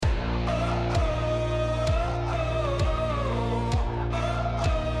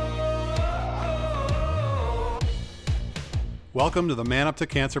Welcome to the Man Up to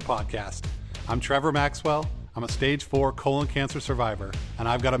Cancer podcast. I'm Trevor Maxwell. I'm a stage 4 colon cancer survivor, and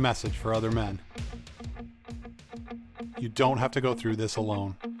I've got a message for other men. You don't have to go through this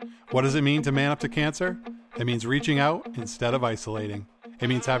alone. What does it mean to man up to cancer? It means reaching out instead of isolating. It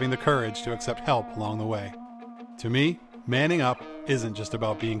means having the courage to accept help along the way. To me, manning up isn't just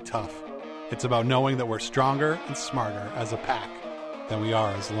about being tough. It's about knowing that we're stronger and smarter as a pack than we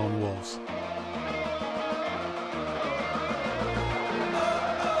are as lone wolves.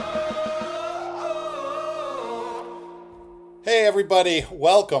 Hey everybody,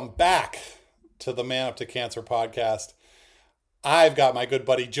 welcome back to the Man Up to Cancer podcast. I've got my good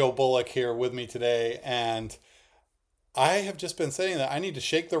buddy Joe Bullock here with me today, and I have just been saying that I need to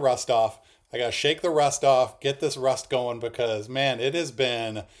shake the rust off. I got to shake the rust off, get this rust going, because man, it's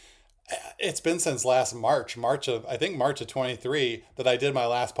been since last March of 23 that I did my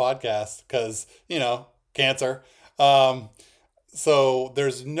last podcast because, cancer. So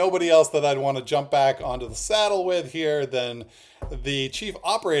there's nobody else that I'd want to jump back onto the saddle with here than the chief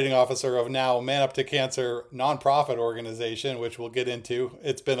operating officer of now Man Up to Cancer nonprofit organization, which we'll get into.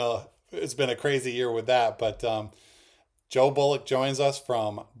 It's been a crazy year with that, but Joe Bullock joins us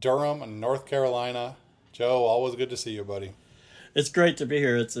from Durham, North Carolina. Joe, always good to see you, buddy. It's great to be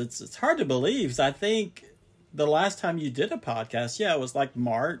here. It's hard to believe. I think the last time you did a podcast, it was like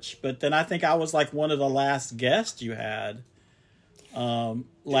March, but then I think I was like one of the last guests you had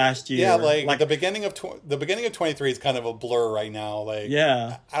last year. Yeah, like the beginning of 23 is kind of a blur right now.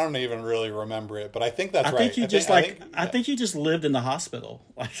 I don't even really remember it, but I think that's right. I think you just lived in the hospital.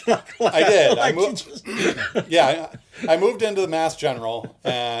 I did. I moved into the Mass General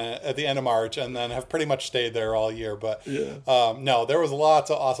at the end of March, and then have pretty much stayed there all year. But no, there was lots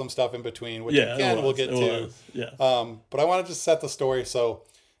of awesome stuff in between, which we'll get to. But I wanted to set the story. So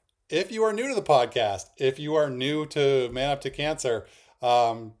if you are new to the podcast, if you are new to Man Up to Cancer,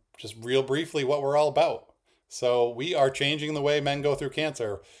 just real briefly what we're all about. So we are changing the way men go through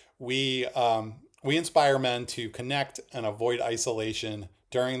cancer. We inspire men to connect and avoid isolation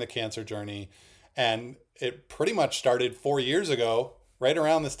during the cancer journey. And it pretty much started 4 years ago, right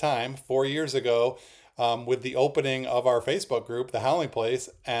around this time, 4 years ago, with the opening of our Facebook group, The Howling Place.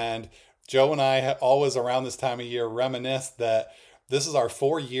 And Joe and I always around this time of year reminisce that this is our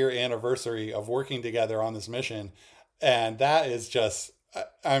 4-year anniversary of working together on this mission. And that is just,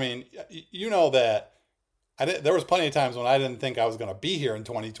 that there was plenty of times when I didn't think I was going to be here in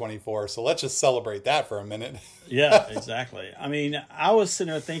 2024. So let's just celebrate that for a minute. Yeah, exactly. I was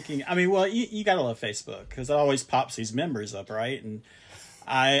sitting there thinking, you got to love Facebook because it always pops these memories up, right? And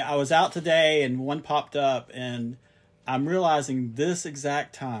I was out today and one popped up, and I'm realizing this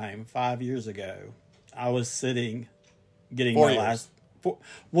exact time, 5 years ago, I was sitting getting 4 my years. last.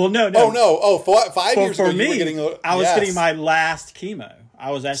 No. Oh, 5 years ago, me, you were getting. I was getting my last chemo.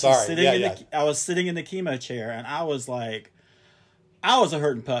 I was actually I was sitting in the chemo chair, and I was like, I was a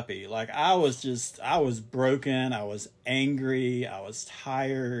hurting puppy. Like I was broken. I was angry. I was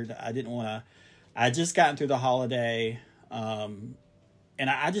tired. I didn't want to. I had just gotten through the holiday, and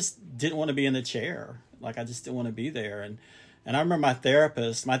I just didn't want to be in the chair. Like I just didn't want to be there. And I remember my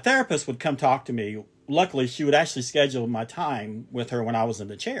therapist would come talk to me. Luckily, she would actually schedule my time with her when I was in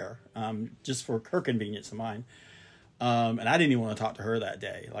the chair, just for her convenience of mine. And I didn't even want to talk to her that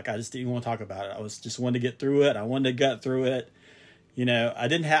day. Like, I just didn't want to talk about it. I was just wanted to get through it. I wanted to gut through it. I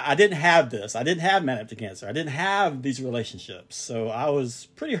didn't have this. I didn't have Man Up to Cancer. I didn't have these relationships. So I was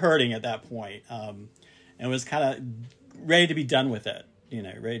pretty hurting at that point, and was kind of ready to be done with it,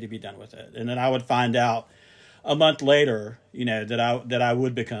 And then I would find out a month later, that I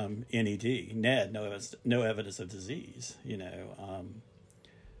would become NED, no evidence of disease,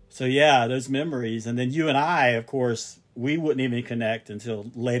 So those memories. And then you and I, of course, we wouldn't even connect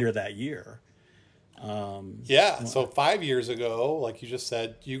until later that year. So 5 years ago, like you just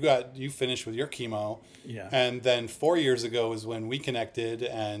said, you finished with your chemo. Yeah. And then 4 years ago is when we connected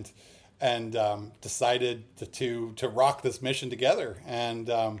and decided to rock this mission together. And,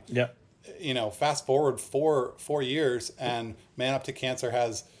 fast forward four years, and Man Up to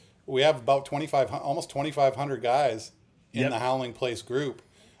Cancer we have about almost 2,500 guys in the Howling Place group.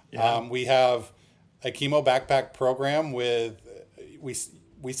 Yeah. We have a chemo backpack program we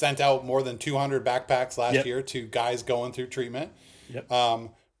sent out more than 200 backpacks last year to guys going through treatment. Yep.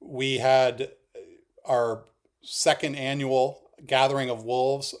 We had our second annual Gathering of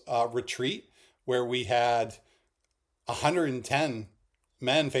Wolves retreat where we had 110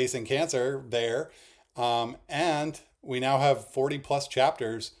 men facing cancer there. And we now have 40 plus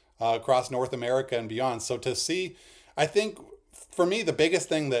chapters across North America and beyond. So to see, I think for me, the biggest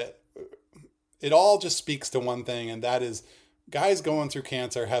thing that it all just speaks to one thing, and that is guys going through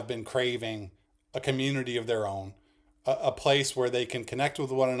cancer have been craving a community of their own, a place where they can connect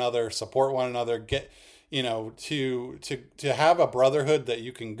with one another, support one another, get, to have a brotherhood that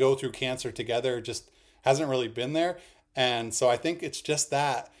you can go through cancer together just hasn't really been there. And so I think it's just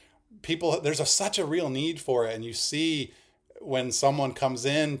that there's such a real need for it. And you see when someone comes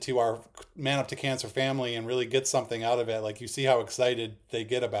into our Man Up to Cancer family and really gets something out of it, like you see how excited they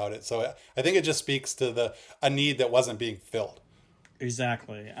get about it. So I think it just speaks to a need that wasn't being filled.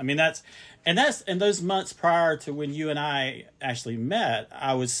 Exactly. I mean, that's in those months prior to when you and I actually met,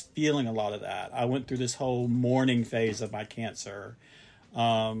 I was feeling a lot of that. I went through this whole mourning phase of my cancer.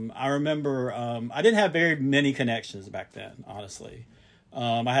 I remember, I didn't have very many connections back then, honestly.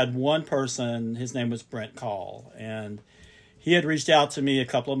 I had one person, his name was Brent Call, and he had reached out to me a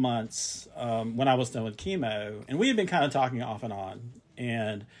couple of months, when I was done with chemo, and we had been kind of talking off and on.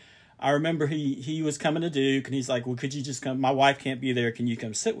 And I remember he was coming to Duke, and he's like, well, could you just come? My wife can't be there. Can you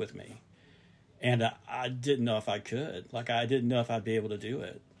come sit with me? And I didn't know if I could. Like, I didn't know if I'd be able to do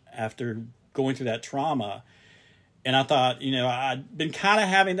it after going through that trauma. And I thought, I'd been kind of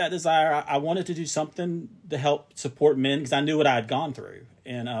having that desire. I wanted to do something to help support men because I knew what I had gone through.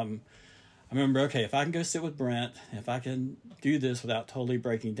 And I remember, okay, if I can go sit with Brent, if I can do this without totally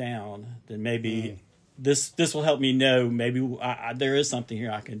breaking down, then maybe this will help me know maybe there is something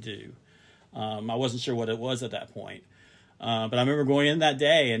here I can do. I wasn't sure what it was at that point. But I remember going in that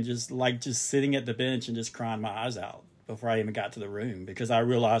day and just sitting at the bench and just crying my eyes out before I even got to the room because I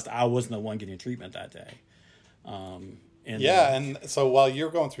realized I wasn't the one getting treatment that day. And so while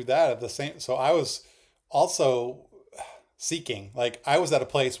you're going through that so I was also seeking, like I was at a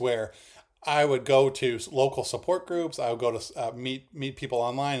place where I would go to local support groups. I would go to meet people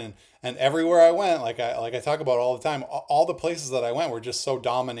online, and everywhere I went, like I talk about all the time, all the places that I went were just so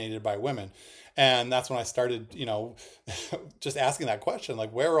dominated by women. And that's when I started, just asking that question,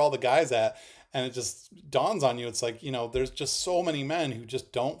 like, where are all the guys at? And it just dawns on you. It's like, there's just so many men who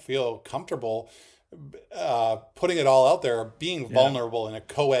just don't feel comfortable putting it all out there, being vulnerable in a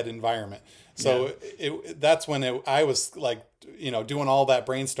co-ed environment. So that's when I was like, doing all that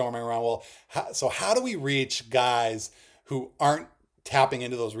brainstorming around, well, how do we reach guys who aren't tapping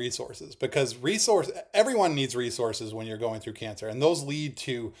into those resources? Because everyone needs resources when you're going through cancer. And those lead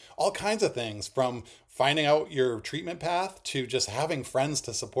to all kinds of things, from finding out your treatment path to just having friends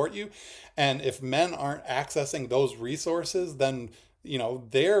to support you. And if men aren't accessing those resources, then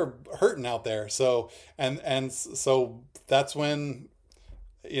they're hurting out there. So, and so that's when,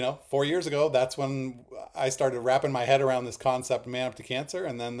 4 years ago, that's when I started wrapping my head around this concept, Man Up to Cancer.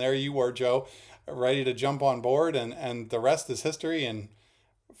 And then there you were, Joe, ready to jump on board, and the rest is history. And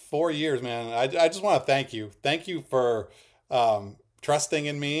 4 years, man, I just want to thank you. Thank you for, trusting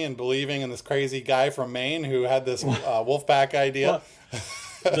in me and believing in this crazy guy from Maine who had this, Wolfpack idea.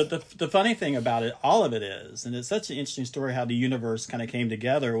 Well, the funny thing about it, all of it is, and it's such an interesting story how the universe kind of came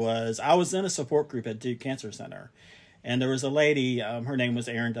together, was I was in a support group at Duke Cancer Center, and there was a lady, her name was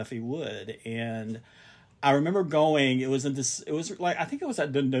Erin Duffy Wood, and I remember going, it was a December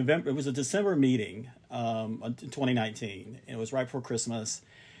meeting, in 2019, and it was right before Christmas,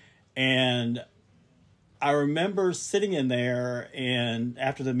 and I remember sitting in there and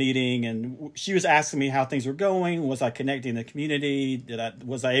after the meeting, and she was asking me how things were going. Was I connecting the community?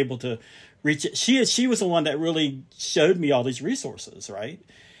 Was I able to reach it? She was the one that really showed me all these resources, right?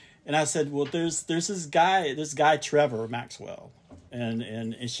 And I said, well, there's this guy Trevor Maxwell,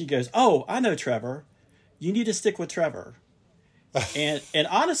 and she goes, oh, I know Trevor. You need to stick with Trevor. and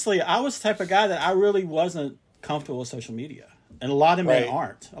honestly, I was the type of guy that I really wasn't comfortable with social media, and a lot of men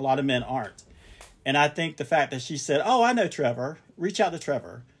aren't. A lot of men aren't. And I think the fact that she said, oh, I know Trevor, reach out to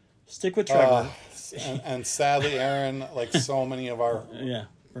Trevor, stick with Trevor. And sadly, Aaron, like so many of our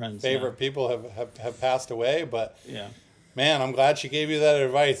friends, favorite people have passed away. But man, I'm glad she gave you that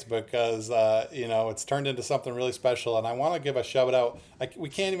advice, because, it's turned into something really special. And I want to give a shout out. We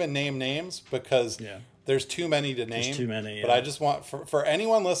can't even name names because there's too many to name. There's too many. But I just want, for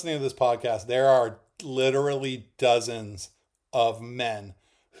anyone listening to this podcast, there are literally dozens of men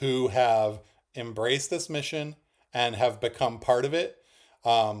who have embrace this mission and have become part of it.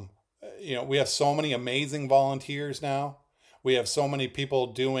 We have so many amazing volunteers now. We have so many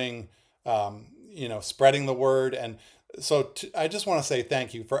people doing, spreading the word. And so I just want to say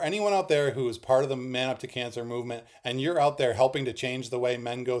thank you for anyone out there who is part of the Man Up to Cancer movement, and you're out there helping to change the way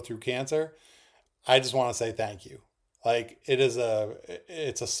men go through cancer. I just want to say thank you. Like,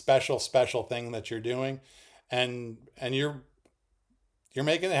 it's a special, special thing that you're doing, and you're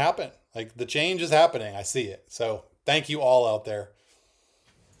making it happen. Like, the change is happening. I see it. So thank you all out there.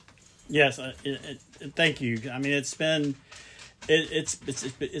 Yes. Thank you. I mean, it's been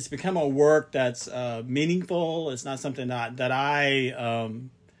it's become a work that's meaningful. It's not something that I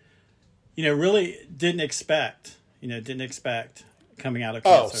really didn't expect. Didn't expect coming out of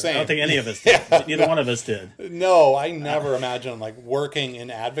cancer. Same. I don't think any of us did. Yeah, neither one of us did. No, I never imagined working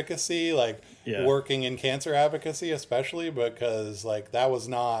in advocacy, working in cancer advocacy, especially because that was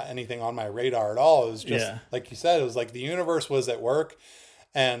not anything on my radar at all. It was just like you said, it was the universe was at work.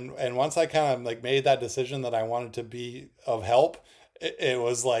 And once I kind of made that decision that I wanted to be of help, it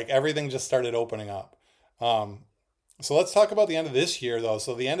was everything just started opening up. So let's talk about the end of this year though.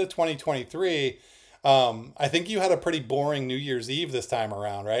 So the end of 2023, I think you had a pretty boring New Year's Eve this time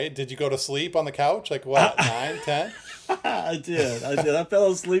around, right? Did you go to sleep on the couch? 9, 10? I did. I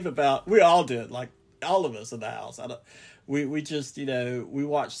fell asleep we all did, all of us in the house. We just, we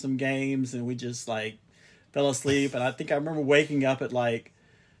watched some games and we just fell asleep. And I think I remember waking up at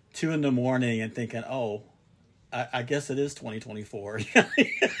 2 a.m. and thinking, oh, I guess it is 2024. Kind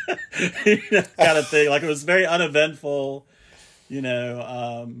of thing. It was very uneventful, and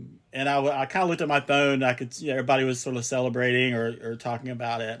I kind of looked at my phone. I could, everybody was sort of celebrating or talking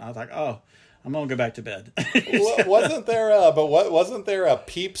about it. And I was like, oh, I'm going to go back to bed. Wasn't there a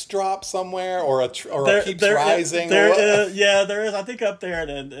Peeps drop somewhere or a Peeps Rising? There is. I think up there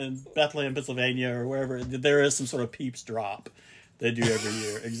in Bethlehem, Pennsylvania or wherever, there is some sort of Peeps drop. They do every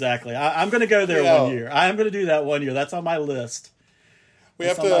year. Exactly. I'm going to go there 1 year. I'm going to do that 1 year. That's on my list. We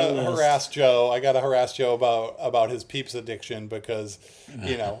have to harass Joe. I got to harass Joe about his Peeps addiction because,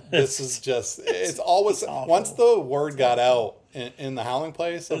 this is just, it's always, once the word got out in the Howling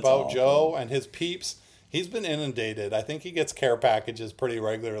Place about Joe and his Peeps, he's been inundated. I think he gets care packages pretty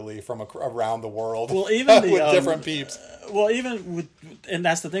regularly from around the world. Well, even with different Peeps. And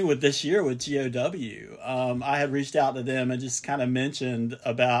that's the thing with this year with GOW. I had reached out to them and just kind of mentioned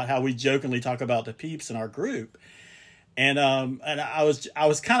about how we jokingly talk about the Peeps in our group. And I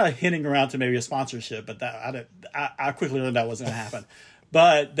was kind of hinting around to maybe a sponsorship, but I quickly learned that wasn't going to happen.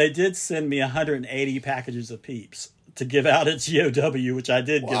 But they did send me 180 packages of Peeps to give out at GOW, which I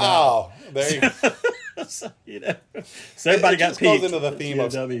did give out. Wow, there you go. So everybody got Peeps. Goes into the theme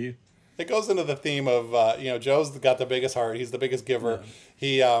of. It goes into the theme of Joe's got the biggest heart. He's the biggest giver.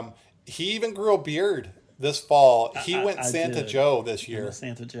 Yeah. He even grew a beard this fall. He went Santa Joe this year.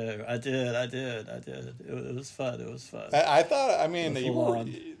 Santa Joe. I did. It was fun. I thought.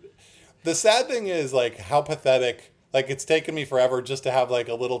 The sad thing is how pathetic. It's taken me forever just to have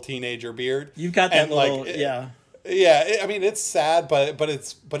a little teenager beard. You've got that Yeah, it's sad, but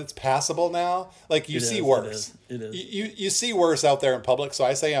it's passable now. You see worse. It is. You see worse out there in public, so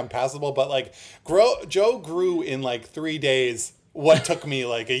I say I'm passable. But Joe grew in 3 days what took me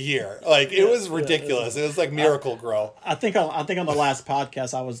a year. It was ridiculous. It was Miracle Grow. I think on the last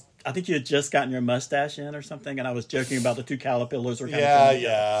podcast I think you had just gotten your mustache in or something, and I was joking about the two caterpillars were kind of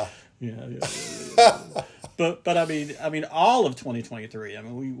Yeah. But I mean, all of 2023.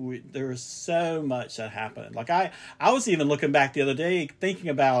 We there was so much that happened. I was even looking back the other day, thinking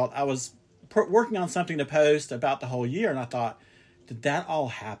about I was working on something to post about the whole year, and I thought, did that all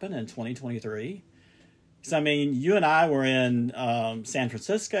happen in 2023? Because you and I were in San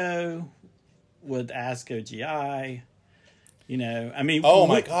Francisco with ASCO GI. Oh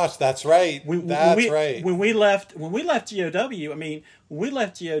my gosh, that's right. Right. When we left GOW, when we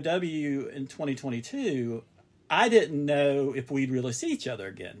left GOW in 2022, I didn't know if we'd really see each other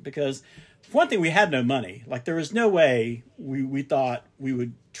again because, for one thing, we had no money. There was no way we thought we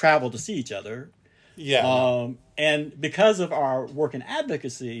would travel to see each other. Yeah. And because of our work in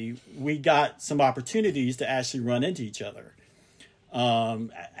advocacy, we got some opportunities to actually run into each other.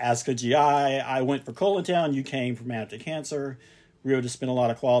 ASCO GI, I went for Colon Town. You came for Man After Cancer. We were to spend a lot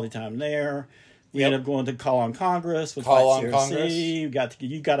of quality time there. We ended up going to Call on Congress with CRC.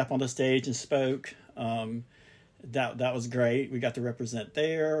 You got up on the stage and spoke. That was great. We got to represent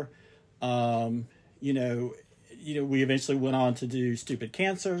there. We eventually went on to do Stupid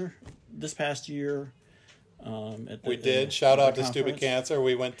Cancer this past year. We did. Shout out to Stupid Cancer.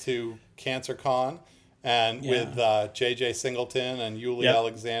 We went to Cancer Con and with JJ Singleton and Yuli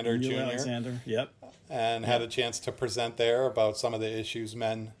Alexander Jr. And had a chance to present there about some of the issues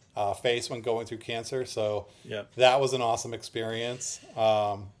men face when going through cancer. So that was an awesome experience.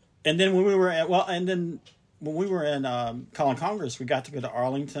 And then when we were in Collin Congress, we got to go to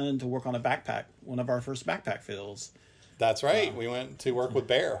Arlington to work on one of our first backpack fills. That's right. We went to work with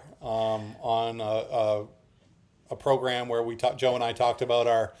Bear on a program where Joe and I talked about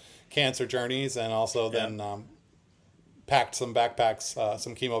our cancer journeys, and also then packed some backpacks,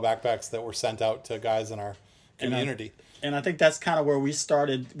 some chemo backpacks that were sent out to guys in our community. And I think that's kind of where we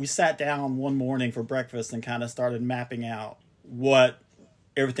started. We sat down one morning for breakfast and kind of started mapping out what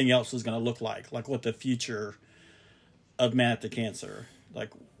everything else was going to look like what the future of Man Up to Cancer,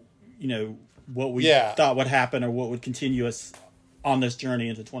 what we thought would happen or what would continue us on this journey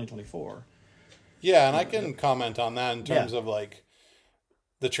into 2024. Yeah, and I can comment on that in terms of like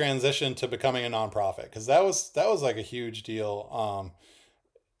the transition to becoming a nonprofit, because that was like a huge deal.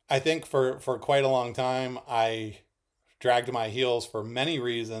 I think for quite a long time, I dragged my heels for many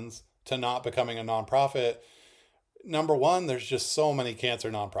reasons to not becoming a nonprofit. Number one, there's just so many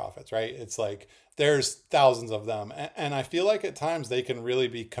cancer nonprofits, right? It's like there's thousands of them. And I feel like at times they can really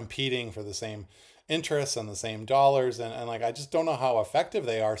be competing for the same interests and the same dollars. And like, I just don't know how effective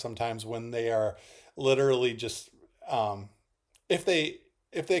they are sometimes when they are literally just, if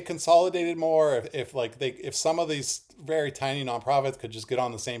they consolidated more, if some of these very tiny nonprofits could just get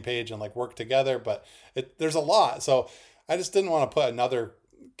on the same page and like work together, but there's a lot. So I just didn't want to put another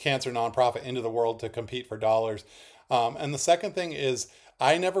cancer nonprofit into the world to compete for dollars. And the second thing is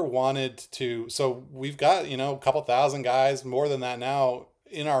I never wanted to, so we've got, a couple thousand guys, more than that now,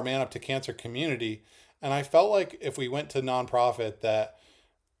 in our Man Up to Cancer community. And I felt like if we went to nonprofit, that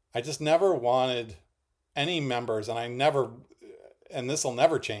I just never wanted any members, and this will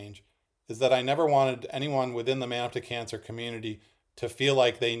never change, is that I never wanted anyone within the Man Up to Cancer community to feel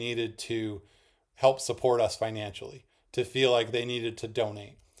like they needed to help support us financially, to feel like they needed to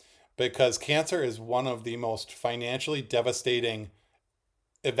donate. Because cancer is one of the most financially devastating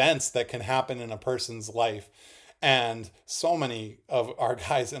events that can happen in a person's life. And so many of our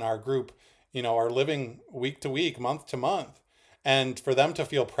guys in our group, are living week to week, month to month. And for them to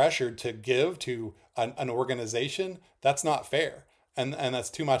feel pressured to give to an organization, that's not fair. And that's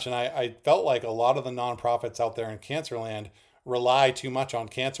too much. And I felt like a lot of the nonprofits out there in cancer land rely too much on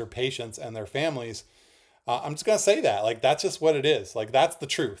cancer patients and their families. I'm just going to say that, like, that's just what it is. Like, that's the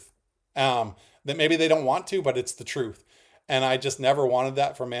truth. That maybe they don't want to, but it's the truth. And I just never wanted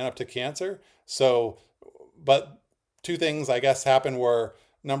that for Man Up to Cancer. So, but two things I guess happened were,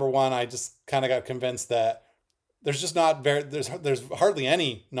 number one, I just kind of got convinced that there's just not there's hardly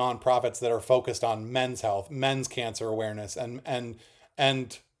any nonprofits that are focused on men's health, men's cancer awareness,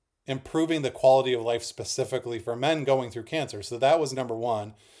 and improving the quality of life specifically for men going through cancer. So that was number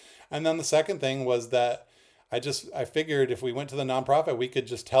one. And then the second thing was that I figured if we went to the nonprofit, we could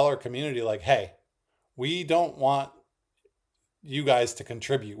just tell our community, like, hey, we don't want you guys to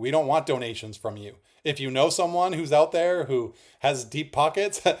contribute. We don't want donations from you. If you know someone who's out there who has deep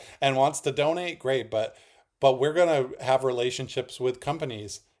pockets and wants to donate, great. But we're going to have relationships with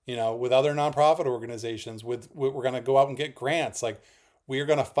companies, with other nonprofit organizations, we're going to go out and get grants. Like, we're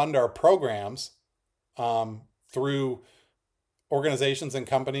going to fund our programs through organizations and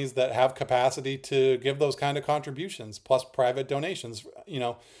companies that have capacity to give those kind of contributions, plus private donations,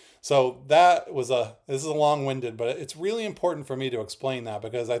 So this is a long-winded, but it's really important for me to explain that,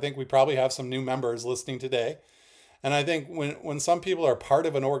 because I think we probably have some new members listening today. And I think when some people are part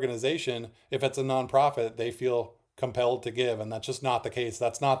of an organization, if it's a nonprofit, they feel compelled to give. And that's just not the case.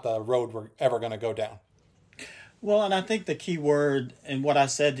 That's not the road we're ever going to go down. Well, and I think the key word and what I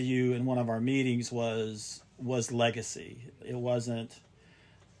said to you in one of our meetings was legacy. It wasn't,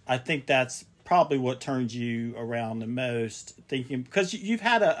 I think that's probably what turned you around the most, thinking, because you've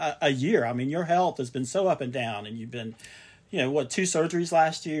had a year. I mean, your health has been so up and down, and you've been, 2 surgeries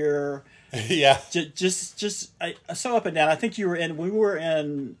last year. Yeah. Just so up and down. I think we were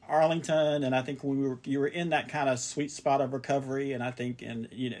in Arlington, and I think you were in that kind of sweet spot of recovery. And I think,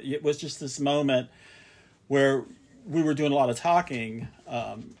 it was just this moment where we were doing a lot of talking.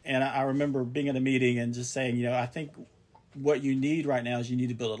 And I remember being in a meeting and just saying, I think what you need right now is you need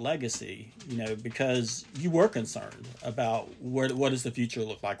to build a legacy, because you were concerned about what does the future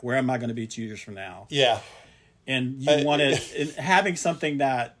look like? Where am I going to be 2 years from now? Yeah. And you wanted having something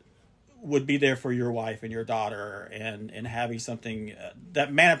that would be there for your wife and your daughter, and having something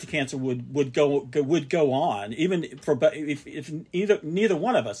that Man Up to Cancer would go on, even if neither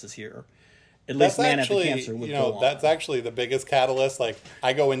one of us is here. At least Man Up to Cancer would go on. That's actually the biggest catalyst. Like,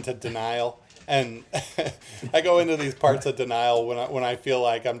 I go into denial. And I go into these parts of denial when I feel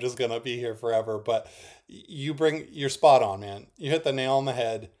like I'm just going to be here forever. But you're spot on, man. You hit the nail on the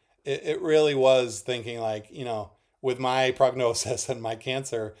head. It really was thinking, like, with my prognosis and my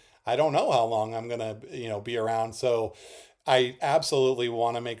cancer, I don't know how long I'm going to, be around. So I absolutely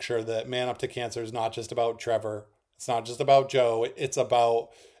want to make sure that Man Up to Cancer is not just about Trevor. It's not just about Joe. It's about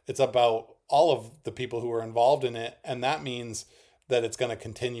all of the people who are involved in it. And that means that it's going to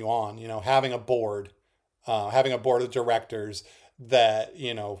continue on, having a board of directors that,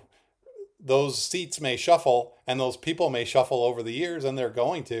 those seats may shuffle and those people may shuffle over the years, and they're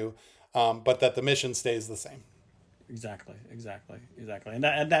going to, but that the mission stays the same. Exactly.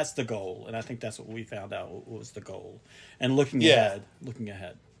 And that's the goal. And I think that's what we found out was the goal. And looking ahead.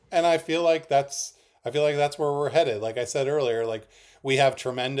 And I feel like that's where we're headed. Like I said earlier, like we have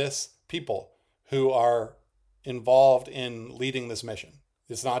tremendous people who are involved in leading this mission.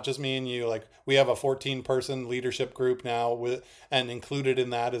 It's not just me and you. Like we have a 14-person leadership group now and included in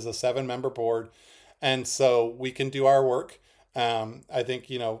that is a 7-member board. And so we can do our work. I think,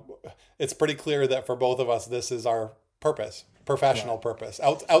 it's pretty clear that for both of us, this is our purpose, professional purpose.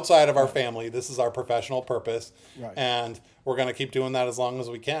 Outside of our family, this is our professional purpose. Right. And we're going to keep doing that as long as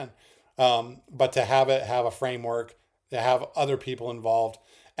we can. But to have a framework, to have other people involved.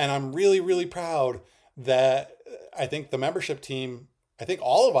 And I'm really, really proud that I think the membership team, I think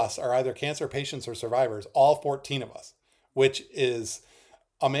all of us are either cancer patients or survivors, all 14 of us, which is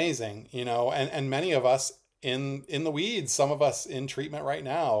amazing, and many of us in the weeds, some of us in treatment right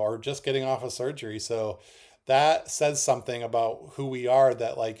now or just getting off of surgery. So that says something about who we are,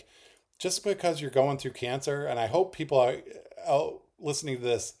 that like, just because you're going through cancer, and I hope people are out listening to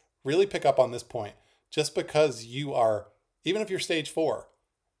this really pick up on this point, just because you are, even if you're stage 4,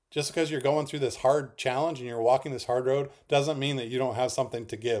 just because you're going through this hard challenge and you're walking this hard road doesn't mean that you don't have something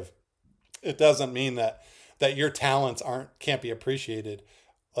to give. It doesn't mean that your talents can't be appreciated.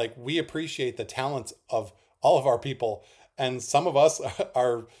 Like we appreciate the talents of all of our people. And some of us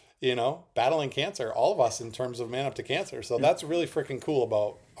are, battling cancer, all of us in terms of Man Up to Cancer. So that's really freaking cool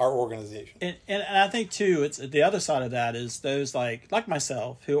about our organization. And I think too, it's the other side of that is those like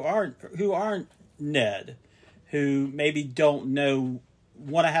myself who aren't Ned, who maybe don't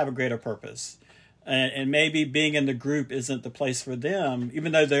want to have a greater purpose. And maybe being in the group isn't the place for them,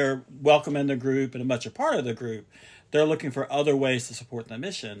 even though they're welcome in the group and much a part of the group. They're looking for other ways to support the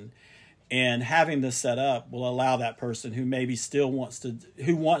mission. And having this set up will allow that person who maybe still wants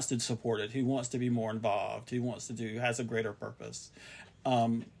to support it, who wants to be more involved, has a greater purpose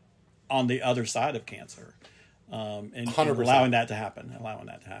on the other side of cancer. And allowing that to happen.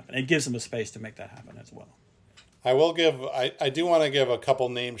 It gives them a space to make that happen as well. I do want to give a couple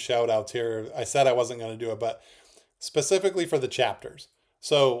name shout outs here. I said I wasn't going to do it, but specifically for the chapters.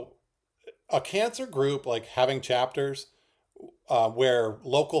 So a cancer group, like having chapters where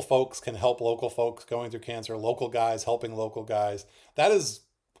local folks can help local folks going through cancer, local guys helping local guys. That is,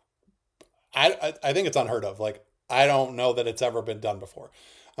 I think it's unheard of. Like, I don't know that it's ever been done before.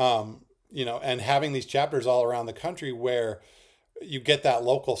 And having these chapters all around the country where you get that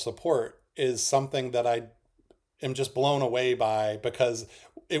local support is something that I am just blown away by, because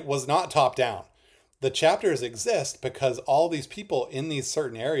it was not top down. The chapters exist because all these people in these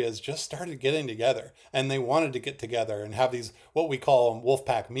certain areas just started getting together, and they wanted to get together and have these, what we call them,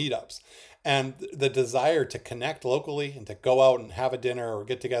 Wolfpack meetups. And the desire to connect locally and to go out and have a dinner or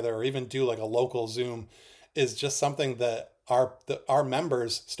get together or even do like a local Zoom is just something that our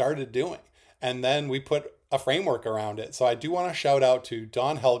members started doing. And then we put a framework around it. So I do want to shout out to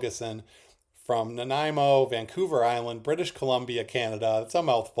Don Helgeson from Nanaimo, Vancouver Island, British Columbia, Canada. It's a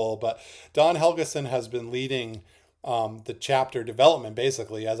mouthful, but Don Helgeson has been leading the chapter development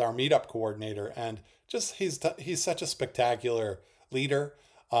basically as our meetup coordinator. And just he's such a spectacular leader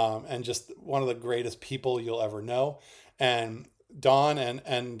and just one of the greatest people you'll ever know. And Don,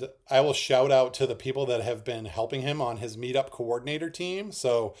 and I will shout out to the people that have been helping him on his meetup coordinator team.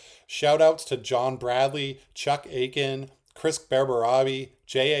 So shout outs to John Bradley, Chuck Aiken, Chris Berberabi,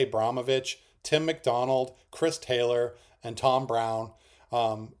 Jay Abramovich, Tim McDonald, Chris Taylor, and Tom Brown,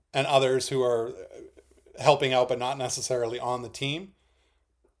 and others who are helping out but not necessarily on the team.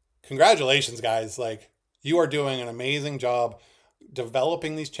 Congratulations, guys. Like, you are doing an amazing job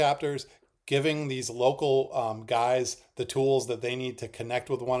developing these chapters, giving these local guys the tools that they need to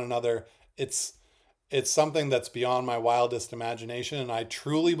connect with one another. It's something that's beyond my wildest imagination, and I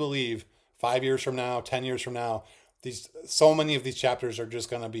truly believe 5 years from now, 10 years from now, so many of these chapters are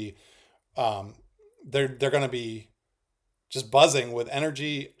just going to be they're going to be just buzzing with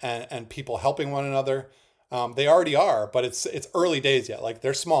energy and people helping one another. They already are, but it's early days yet. Like,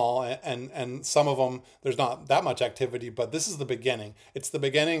 they're small and some of them, there's not that much activity, but this is the beginning. It's the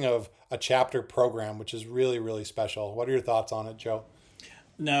beginning of a chapter program, which is really, really special. What are your thoughts on it, Joe?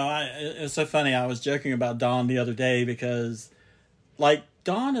 No, it's so funny. I was joking about Don the other day because, like,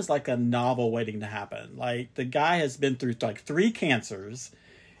 Don is like a novel waiting to happen. Like, the guy has been through like 3 cancers.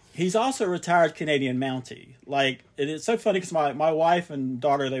 He's also a retired Canadian Mountie. Like, it's so funny because my wife and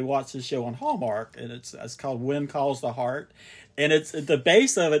daughter, they watch this show on Hallmark, and it's called When Calls the Heart. And it's the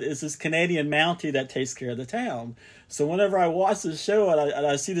base of it is this Canadian Mountie that takes care of the town. So whenever I watch this show and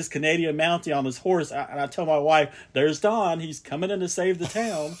I see this Canadian Mountie on this horse, and I tell my wife, "There's Don. He's coming in to save the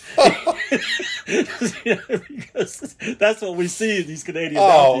town." Because that's what we see in these Canadian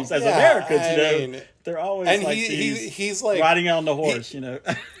Mounties as Americans. They're always and like he's like riding on the horse,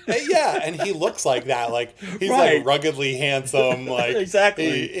 Yeah, and he looks like that. Like he's like ruggedly handsome. Like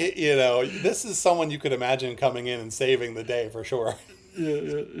exactly. This is someone you could imagine coming in and saving the day for sure.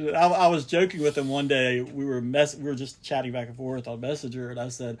 Yeah. I was joking with him one day. We were just chatting back and forth on Messenger, and I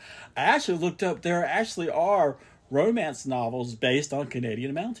said, I actually looked up. There actually are romance novels based on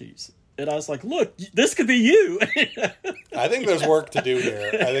Canadian Mounties. And I was like, look, this could be you. I think there's work to do here.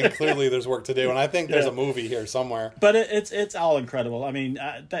 I think clearly there's work to do. And I think there's a movie here somewhere. But it's all incredible. I mean,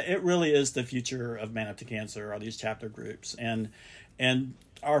 it really is the future of Man Up to Cancer, are these chapter groups. And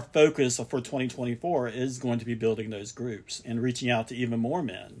our focus for 2024 is going to be building those groups and reaching out to even more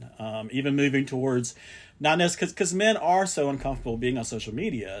men, even moving towards, not necessarily, because men are so uncomfortable being on social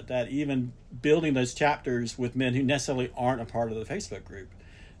media, that even building those chapters with men who necessarily aren't a part of the Facebook group.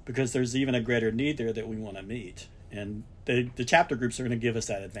 Because there's even a greater need there that we want to meet. And the chapter groups are going to give us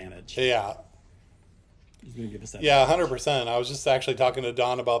that advantage. Yeah. It's going to give us that 100%. I was just actually talking to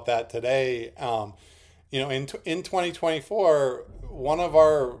Don about that today. In 2024, one of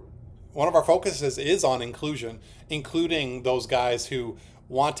our focuses is on inclusion, including those guys who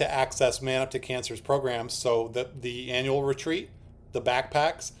want to access Man Up to Cancer's programs. So the annual retreat, the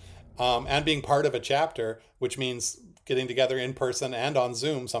backpacks, and being part of a chapter, which means getting together in person and on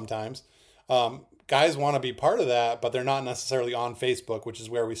Zoom sometimes. Guys want to be part of that, but they're not necessarily on Facebook, which is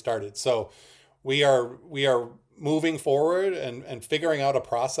where we started. So we are moving forward and figuring out a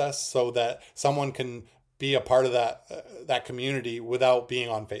process so that someone can be a part of that community without being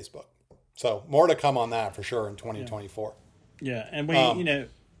on Facebook. So more to come on that for sure in 2024. Yeah, and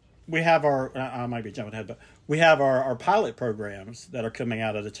we have our, I might be jumping ahead, but we have our pilot programs that are coming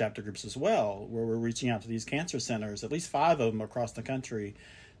out of the chapter groups as well, where we're reaching out to these cancer centers, at least 5 of them across the country,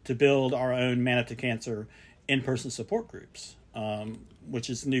 to build our own Man Up to Cancer in-person support groups, which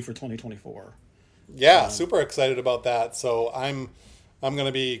is new for 2024. Yeah, super excited about that. So I'm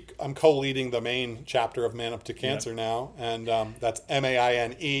co-leading the main chapter of Man Up to Cancer now, and that's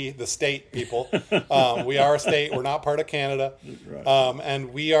MAINE, the state people. We are a state. We're not part of Canada,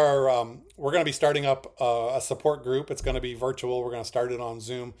 and we're going to be starting up a support group. It's going to be virtual. We're going to start it on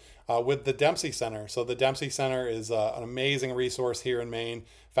Zoom with the Dempsey Center. So the Dempsey Center is an amazing resource here in Maine,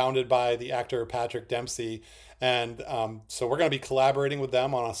 founded by the actor Patrick Dempsey, and so we're going to be collaborating with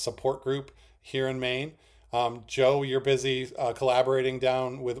them on a support group here in Maine. Joe, you're busy collaborating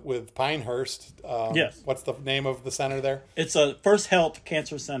down with Pinehurst. Yes. What's the name of the center there? It's a First Health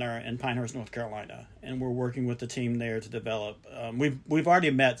Cancer Center in Pinehurst, North Carolina, and we're working with the team there to develop. We've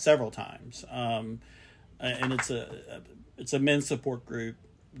already met several times, and it's a men's support group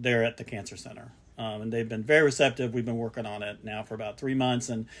there at the Cancer Center, and they've been very receptive. We've been working on it now for about 3 months,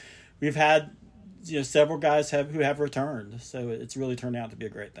 and we've had several guys who have returned. So it's really turned out to be a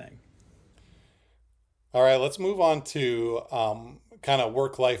great thing. All right, let's move on to kind of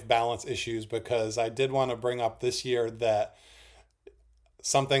work-life balance issues, because I did want to bring up this year that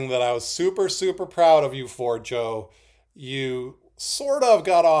something that I was super, super proud of you for, Joe. You sort of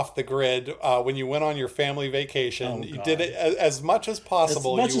got off the grid when you went on your family vacation. You did it as much as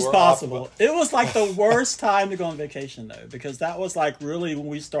possible. As much as possible. It was like the worst time to go on vacation, though, because that was like really when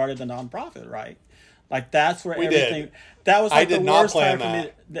we started the nonprofit, right? Like that's where everything. Did. That was like the worst time for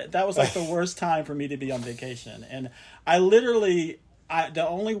me. That was like the worst time for me to be on vacation, and I literally, the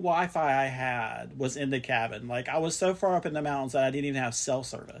only Wi-Fi I had was in the cabin. Like I was so far up in the mountains that I didn't even have cell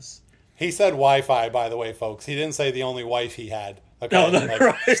service. He said Wi-Fi, by the way, folks. He didn't say the only wife he had. Okay, no,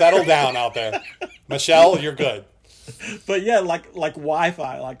 right. Settle down out there, Michelle. You're good. But yeah, like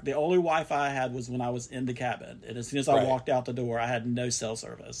Wi-Fi. Like the only Wi-Fi I had was when I was in the cabin, and as soon as I walked out the door, I had no cell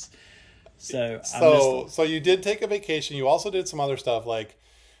service. So you did take a vacation. You also did some other stuff, like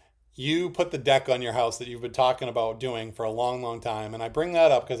you put the deck on your house that you've been talking about doing for a long, long time. And I bring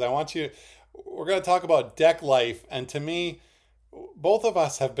that up because we're going to talk about deck life. And to me, both of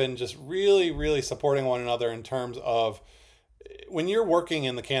us have been just really, really supporting one another in terms of when you're working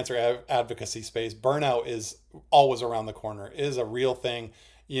in the cancer advocacy space, burnout is always around the corner. It is a real thing.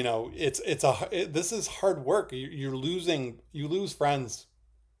 This is hard work. You lose friends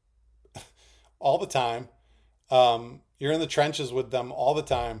all the time. You're in the trenches with them all the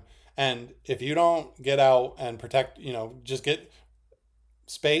time. And if you don't get out and protect, just get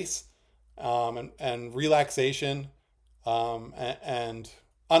space and relaxation and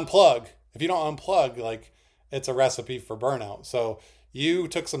unplug. If you don't unplug, it's a recipe for burnout. So you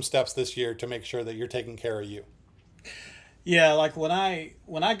took some steps this year to make sure that you're taking care of you. Yeah, like when I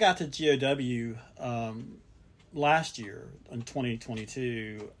got to GOW last year in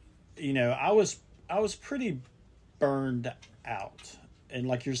 2022, I was pretty burned out, and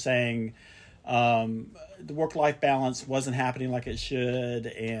like you're saying, the work-life balance wasn't happening like it should,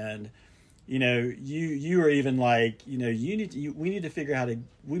 and you were even like, we need to figure out how to,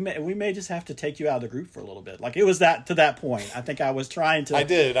 we may just have to take you out of the group for a little bit. Like it was to that point. I think I was trying to.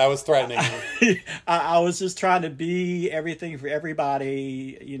 I was threatening you. I was just trying to be everything for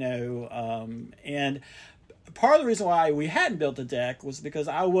everybody, and part of the reason why we hadn't built the deck was because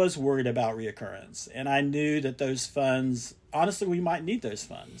I was worried about reoccurrence, and I knew that those funds, honestly, we might need those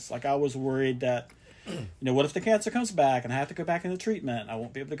funds. Like I was worried that, what if the cancer comes back and I have to go back into treatment? I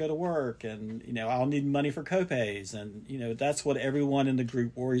won't be able to go to work, and I'll need money for copays, and that's what everyone in the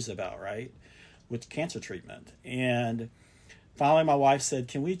group worries about, right? With cancer treatment. And finally, my wife said,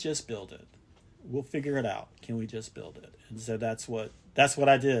 "Can we just build it? We'll figure it out. Can we just build it?" And so that's what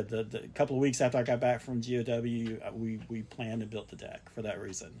I did. The couple of weeks after I got back from GOW, we planned and built the deck for that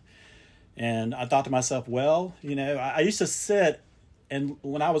reason. And I thought to myself, well, I used to sit, and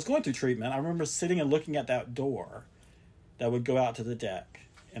when I was going through treatment, I remember sitting and looking at that door that would go out to the deck.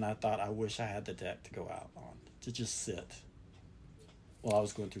 And I thought, I wish I had the deck to go out on, to just sit while I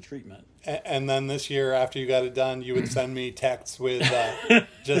was going through treatment. And then this year, after you got it done, you would send me texts with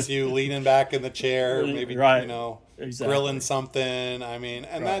just you leaning back in the chair, maybe, right. Exactly. Grilling something. I mean,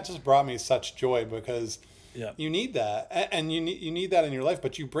 and right. That just brought me such joy because you need that. And you need that in your life.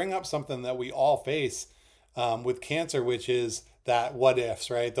 But you bring up something that we all face with cancer, which is that what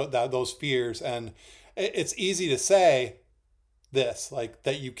ifs, right? Those fears. And it's easy to say this, like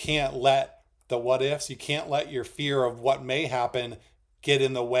that you can't let the what ifs, you can't let your fear of what may happen get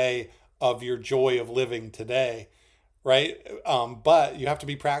in the way of your joy of living today, right? But you have to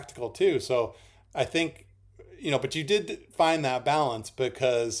be practical too. So I think, but you did find that balance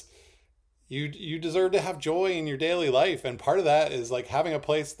because you deserve to have joy in your daily life. And part of that is like having a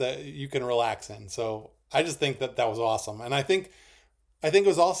place that you can relax in. So I just think that was awesome. And I think it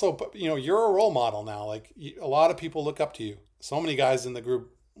was also, you're a role model now. Like a lot of people look up to you. So many guys in the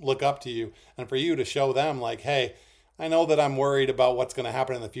group look up to you. And for you to show them like, hey, I know that I'm worried about what's going to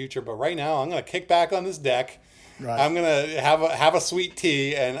happen in the future, but right now I'm going to kick back on this deck. Right. I'm going to have a sweet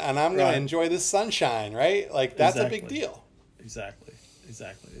tea and I'm going to enjoy this sunshine, right? Like that's a big deal. Exactly.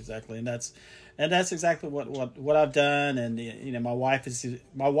 And that's exactly what I've done. And, my wife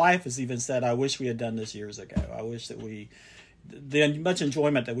has even said, I wish we had done this years ago. I wish that the much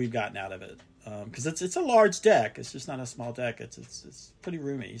enjoyment that we've gotten out of it. Because it's a large deck. It's just not a small deck. It's pretty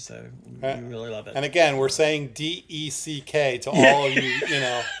roomy, so we really love it. And again, we're saying DECK to all of you,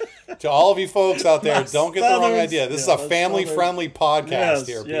 to all of you folks out there. Don't get the wrong idea. This is a family-friendly podcast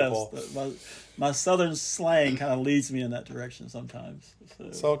here, people. My southern slang kind of leads me in that direction sometimes.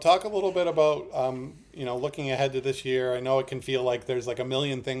 So talk a little bit about, looking ahead to this year. I know it can feel like there's like a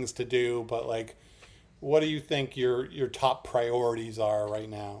million things to do, but like, what do you think your top priorities are right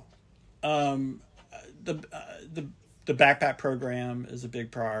now? The backpack program is a big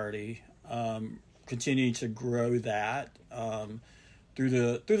priority. Continuing to grow that through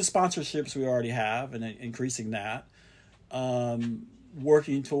the sponsorships we already have and increasing that.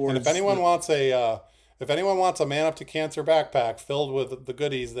 Working towards. And if anyone wants a Man Up to Cancer backpack filled with the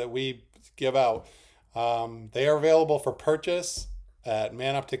goodies that we give out, they are available for purchase at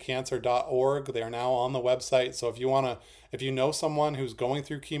manuptocancer.org. They are now on the website. So if you know someone who's going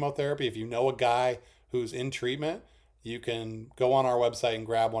through chemotherapy, if you know a guy who's in treatment, you can go on our website and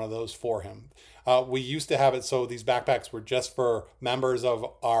grab one of those for him. We used to have it so these backpacks were just for members of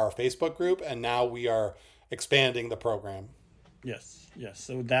our Facebook group, and now we are expanding the program. Yes.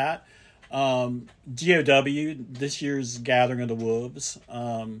 So that GOW, this year's Gathering of the Wolves,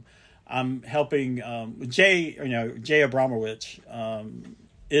 I'm helping Jay Abramowitz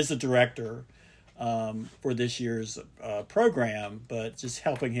is the director for this year's program, but just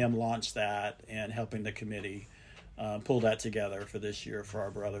helping him launch that and helping the committee pull that together for this year for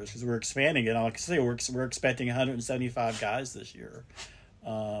our brothers, because we're expanding it. Like I say, we're expecting 175 guys this year,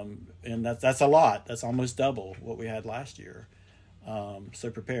 and that's a lot. That's almost double what we had last year.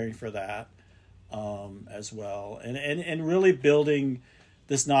 So preparing for that as well, and really building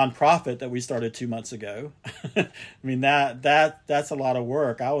this nonprofit that we started 2 months ago. I mean, that's a lot of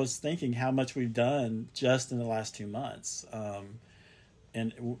work. I was thinking how much we've done just in the last 2 months,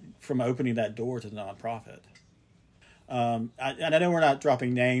 and from opening that door to the nonprofit. And I know we're not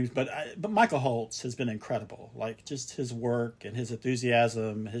dropping names, but Michael Holtz has been incredible. Like just his work and his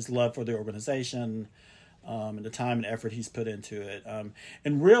enthusiasm, his love for the organization. and the time and effort he's put into it,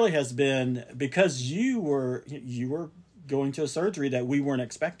 and really has been because you were going to a surgery that we weren't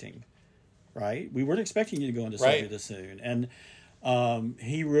expecting, right? We weren't expecting you to go into surgery this soon, and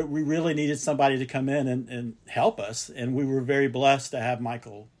we really needed somebody to come in and help us, and we were very blessed to have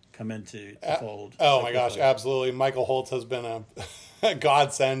Michael come into the fold. Oh my gosh, absolutely! Michael Holtz has been a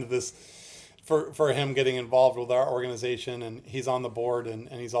godsend for him getting involved with our organization, and he's on the board, and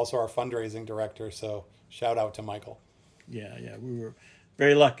he's also our fundraising director. So shout out to Michael. Yeah, we were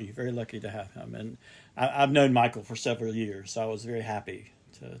very lucky to have him, and I've known Michael for several years, so I was very happy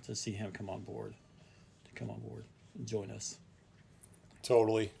to see him come on board and join us.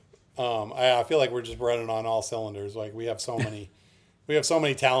 Totally. I feel like we're just running on all cylinders. Like we have so many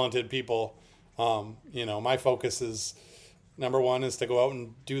talented people. My focus is, number one is to go out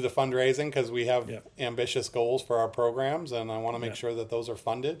and do the fundraising because we have ambitious goals for our programs, and I want to make sure that those are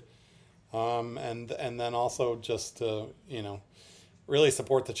funded. And then also just to, really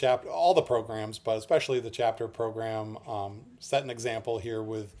support the chapter, all the programs, but especially the chapter program, set an example here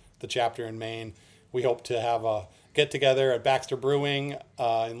with the chapter in Maine. We hope to have a get together at Baxter Brewing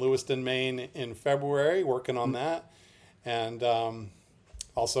in Lewiston, Maine in February, working on that. And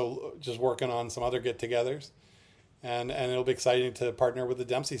also just working on some other get-togethers. And it'll be exciting to partner with the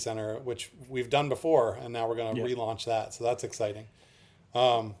Dempsey Center, which we've done before, and now we're going to relaunch that. So that's exciting.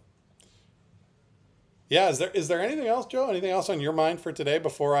 Is there anything else, Joe? Anything else on your mind for today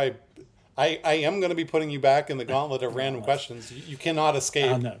before I am going to be putting you back in the gauntlet of random questions. You cannot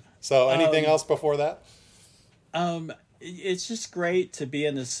escape. No. So anything else before that? It's just great to be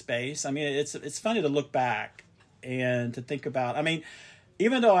in this space. I mean, it's funny to look back and to think about. I mean,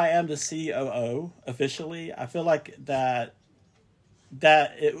 even though I am the COO officially, I feel like that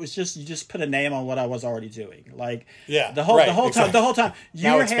it was just, you just put a name on what I was already doing. Like the whole time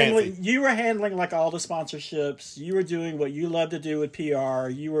you were handling like all the sponsorships. You were doing what you love to do with PR.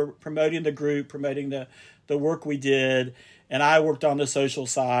 You were promoting the group, promoting the work we did. And I worked on the social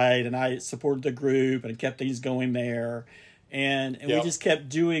side, and I supported the group and kept things going there. And we just kept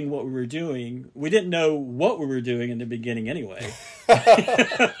doing what we were doing. We didn't know what we were doing in the beginning anyway.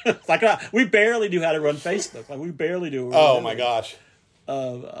 Like we barely knew how to run Facebook. Like we barely knew what we were doing. My gosh.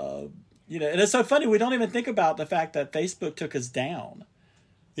 And it's so funny. We don't even think about the fact that Facebook took us down.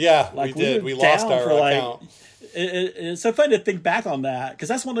 Yeah, like we did. We lost our account. It's so funny to think back on that, because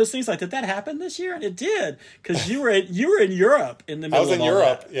that's one of those things like, did that happen this year? And it did, because you were in Europe in the middle of all that. I was in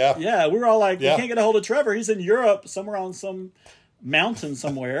Europe, yeah. Yeah, we were all like, we can't get a hold of Trevor. He's in Europe, somewhere on some mountain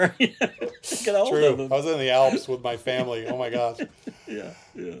somewhere. Get a hold of him. I was in the Alps with my family. Oh my gosh. Yeah.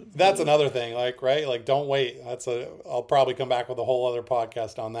 That's another thing, like, right? Like, don't wait. I'll probably come back with a whole other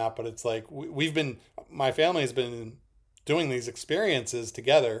podcast on that, but it's like, my family has been doing these experiences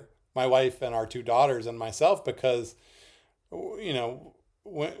together, my wife and our two daughters and myself, because,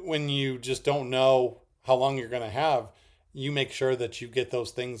 when you just don't know how long you're going to have, you make sure that you get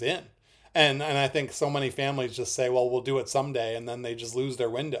those things in. And I think so many families just say, well, we'll do it someday, and then they just lose their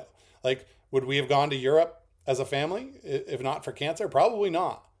window. Like, would we have gone to Europe as a family if not for cancer? Probably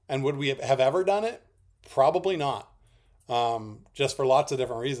not. And would we have ever done it? Probably not. Just for lots of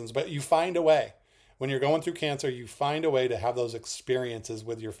different reasons. But you find a way. When you're going through cancer, you find a way to have those experiences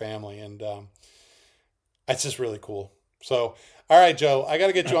with your family. And it's just really cool. So, all right, Joe, I got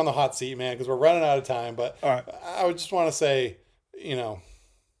to get you on the hot seat, man, because we're running out of time. But I would just want to say,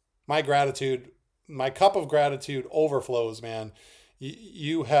 my gratitude, my cup of gratitude overflows, man.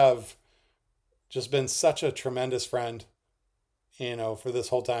 You have just been such a tremendous friend, for this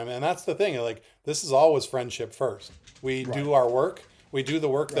whole time. And that's the thing. Like, this is always friendship first. We do our work. We do the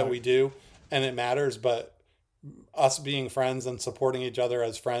work that we do. And it matters, but us being friends and supporting each other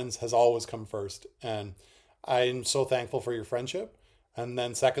as friends has always come first. And I'm so thankful for your friendship. And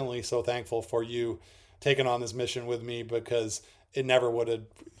then secondly, so thankful for you taking on this mission with me, because it never would have,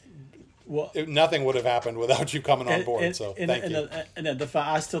 nothing would have happened without you coming on board. So thank you.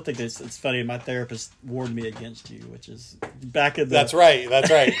 I still think it's funny. My therapist warned me against you, which is back in the... That's right.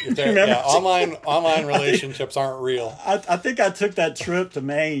 Online relationships aren't real. I think I took that trip to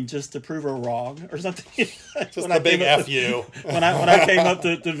Maine just to prove her wrong or something. Just a big F you. When I came up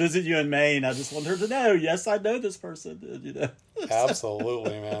to visit you in Maine, I just wanted her to know, yes, I know this person.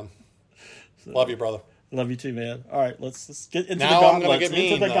 Absolutely, man. Love you, brother. Love you too, man. All right, let's get into now the gauntlet. I'm going to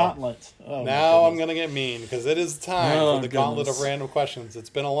get mean, gauntlet. Now I'm going to get mean, because it is time for the gauntlet of random questions. It's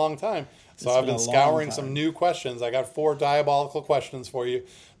been a long time. So I've been scouring some new questions. I got 4 diabolical questions for you.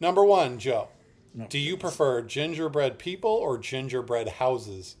 Number 1, Joe. Do you prefer gingerbread people or gingerbread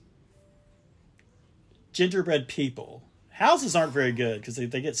houses? Gingerbread people. Houses aren't very good because they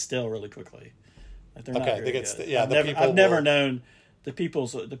get stale really quickly. Like they're not very good. I've never known the people.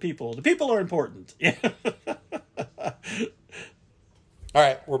 The people are important. Yeah. All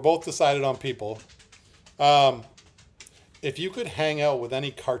right, we're both decided on people. If you could hang out with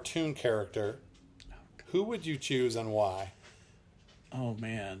any cartoon character, who would you choose and why? Oh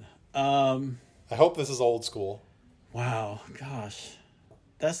man. I hope this is old school. Wow, gosh.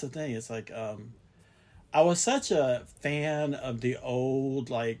 That's the thing. It's like I was such a fan of the old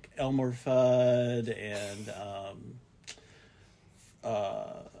like Elmer Fudd and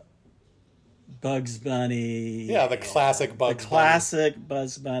Bugs Bunny. Yeah, the classic Bugs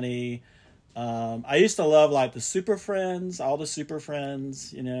Bunny. I used to love like the Super Friends, all the Super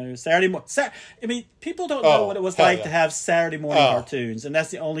Friends, you know, I mean, people don't know what it was like to have Saturday morning cartoons, and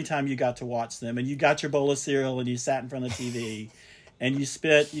that's the only time you got to watch them. And you got your bowl of cereal and you sat in front of the TV and you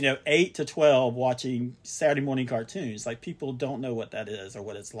spent, 8 to 12 watching Saturday morning cartoons. Like, people don't know what that is or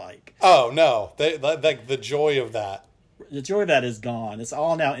what it's like. Oh, no. Like the joy of that. The joy of that is gone. It's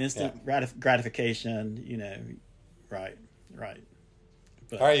all now instant gratification, Right.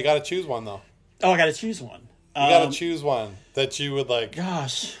 But, all right, you got to choose one, though. Oh, I got to choose one. You got to choose one that you would like.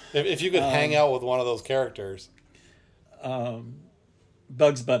 Gosh. If you could hang out with one of those characters.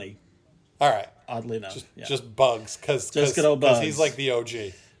 Bugs Bunny. All right. Oddly enough. Just Bugs. Because he's like the OG.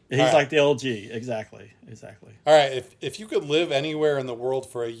 He's like the OG. Exactly. All right. If you could live anywhere in the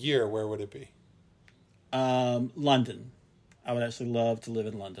world for a year, where would it be? London. I would actually love to live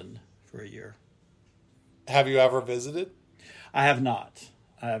in London for a year. Have you ever visited? I have not.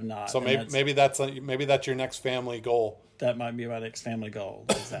 So maybe that's your next family goal. That might be my next family goal.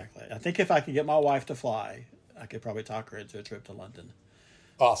 Exactly. I think if I could get my wife to fly, I could probably talk her into a trip to London.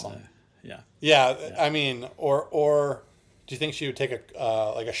 Awesome. So, yeah. I mean, or do you think she would take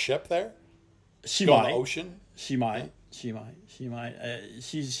a ship there? She Go might. on the ocean. She might. She was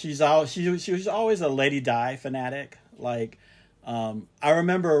always a Lady Di fanatic. Like, I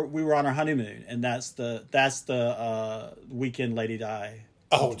remember we were on our honeymoon, and that's the weekend Lady Di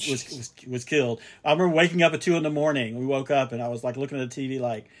was killed. I remember waking up at 2 a.m. We woke up, and I was like looking at the TV,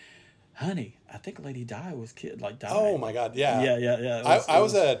 like, honey, I think Lady Di was killed. Like, died. Oh my God, yeah. Yeah. I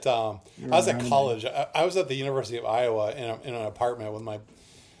was at college. I was at the University of Iowa in an apartment with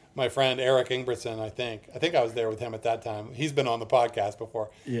my friend Eric Ingbertson. I think I was there with him at that time. He's been on the podcast before.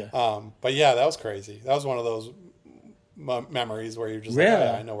 Yeah. But yeah, that was crazy. That was one of those memories where you're just like, oh,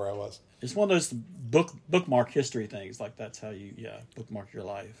 yeah, I know where I was. It's one of those bookmark history things. Like, that's how you bookmark your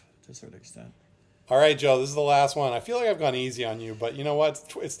life to a certain extent. All right, Joe, this is the last one. I feel like I've gone easy on you, but you know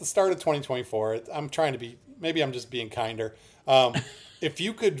what? It's the start of 2024. I'm trying to be, maybe I'm just being kinder. If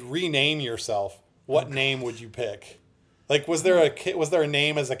you could rename yourself, what name would you pick? Like, was there a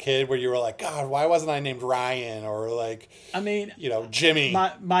name as a kid where you were like, God, why wasn't I named Ryan? Or like, I mean, Jimmy.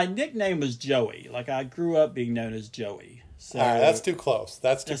 My nickname was Joey. Like, I grew up being known as Joey. So all right, that's too close.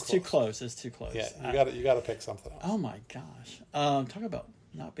 That's too close. It's too close. Yeah, you got to pick something else. Oh my gosh. Talk about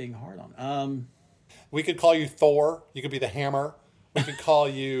not being hard on. We could call you Thor. You could be the Hammer. We could call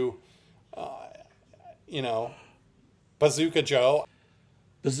you, Bazooka Joe.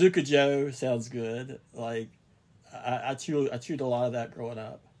 Bazooka Joe sounds good. Like, I chewed a lot of that growing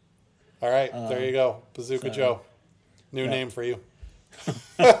up. All right, there you go, Bazooka Joe. New name for you.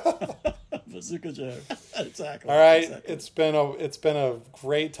 Bazooka Joe. Exactly. All right, exactly. It's been a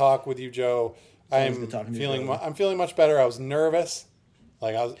great talk with you, Joe. I'm feeling much better. I was nervous.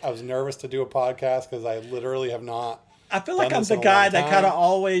 Like, I was nervous to do a podcast because I literally have not. I feel like I'm the guy that kind of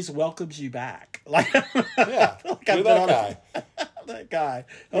always welcomes you back. Like, yeah, you're that guy. That guy.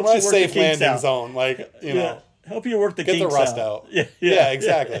 You're my safe landing zone. Like, help you work the get the rust out. Yeah,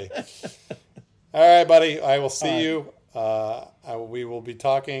 exactly. All right, buddy. I will see you. We will be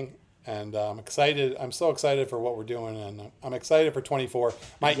talking, and I'm excited. I'm so excited for what we're doing, and I'm excited for 24.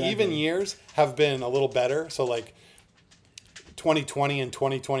 My even years have been a little better. So, like, 2020 and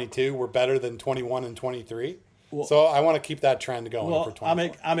 2022 were better than 21 and 23. Well, so I want to keep that trend going for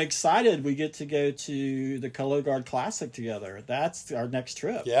 24. I'm excited we get to go to the Color Guard Classic together. That's our next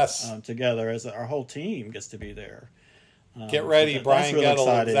trip. Yes. Together, as our whole team gets to be there. Get ready, Brian really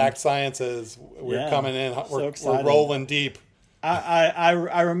Gettle, Exact Sciences. We're coming in. We're rolling deep. I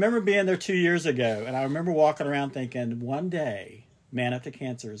remember being there 2 years ago, and I remember walking around thinking, one day, Man Up to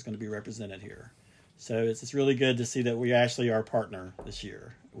Cancer is going to be represented here. So it's really good to see that we actually are a partner this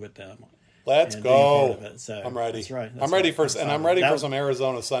year with them. Let's go! So I'm ready. That's right. I'm ready for some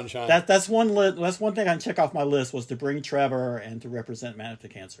Arizona sunshine. That's one thing I can check off my list was to bring Trevor and to represent Man Up to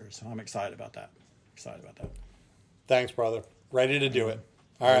Cancer. So I'm excited about that. Thanks, brother. Ready to do it.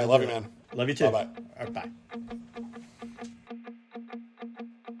 All right, love you, man. Love you too. Bye-bye. All right,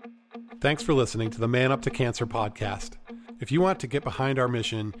 bye. Thanks for listening to the Man Up to Cancer podcast. If you want to get behind our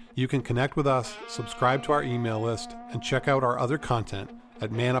mission, you can connect with us, subscribe to our email list, and check out our other content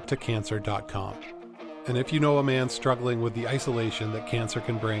at manuptocancer.com. And if you know a man struggling with the isolation that cancer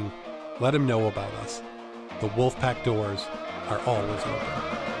can bring, let him know about us. The Wolfpack doors are always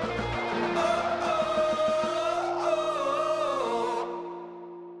open.